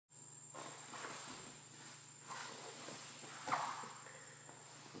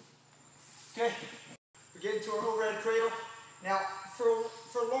Okay, we're getting to our overhead cradle. Now,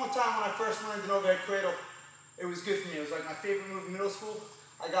 for a long time when I first learned an overhead cradle, it was good for me. It was like my favorite move in middle school.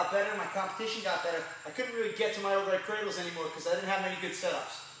 I got better, my competition got better. I couldn't really get to my overhead cradles anymore because I didn't have many good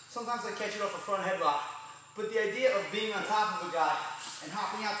setups. Sometimes I catch it off a front headlock. But the idea of being on top of a guy and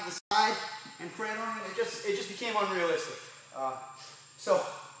hopping out to the side and cradling, it just became unrealistic. So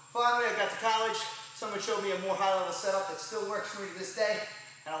finally I got to college. Someone showed me a more high-level setup that still works for me to this day,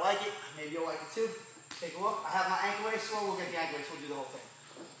 and I like it. Maybe you'll like it too. Take a look. I have my ankle brace. Well, we'll get the ankle brace. We'll do the whole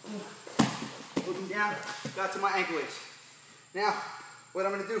thing. Looking down, got to my ankle brace. Now, what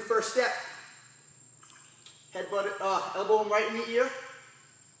I'm going to do, first step, headbutt, elbow him right in the ear.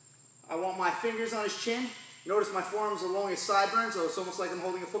 I want my fingers on his chin. Notice my forearms along his sideburns, so it's almost like I'm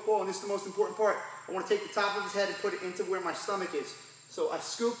holding a football, and this is the most important part. I want to take the top of his head and put it into where my stomach is. So I've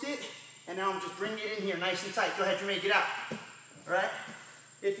scooped it, and now I'm just bringing it in here nice and tight. Go ahead, Jermaine, get out. All right?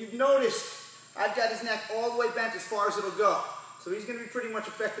 If you've noticed, I've got his neck all the way bent as far as it'll go. So he's going to be pretty much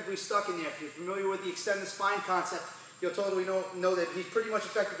effectively stuck in there. If you're familiar with the extended spine concept, you'll totally know that he's pretty much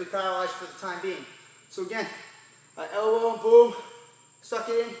effectively paralyzed for the time being. So again, elbow and boom, suck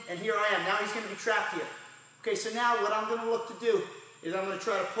it in, and here I am. Now he's going to be trapped here. Okay, so now what I'm going to look to do is I'm going to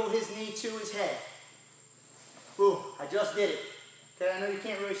try to pull his knee to his head. Boom, I just did it. Okay, I know you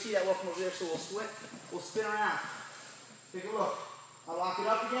can't really see that well from over there, so we'll spin around. Take a look. I'll lock it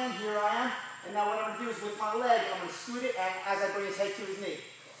up again, here I am. And now what I'm going to do is with my leg, I'm going to scoot it and as I bring his head to his knee.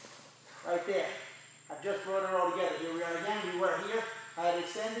 Right there. I've just brought it all together. Here we are again. We were here. I had it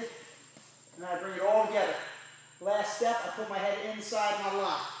extended. And I bring it all together. Last step, I put my head inside my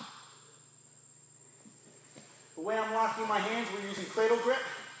lock. The way I'm locking my hands, we're using cradle grip.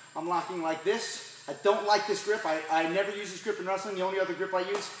 I'm locking like this. I don't like this grip. I never use this grip in wrestling. The only other grip I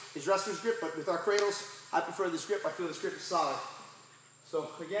use is wrestler's grip, but with our cradles, I prefer this grip. I feel this grip is solid. So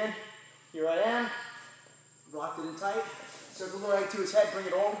again, here I am. Locked it in tight. Circle the leg to his head, bring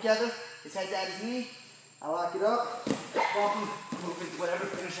it all together. His head's at his knee. I lock it up. Bump him, move into whatever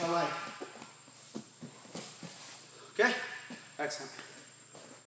finish I like. Okay? Excellent.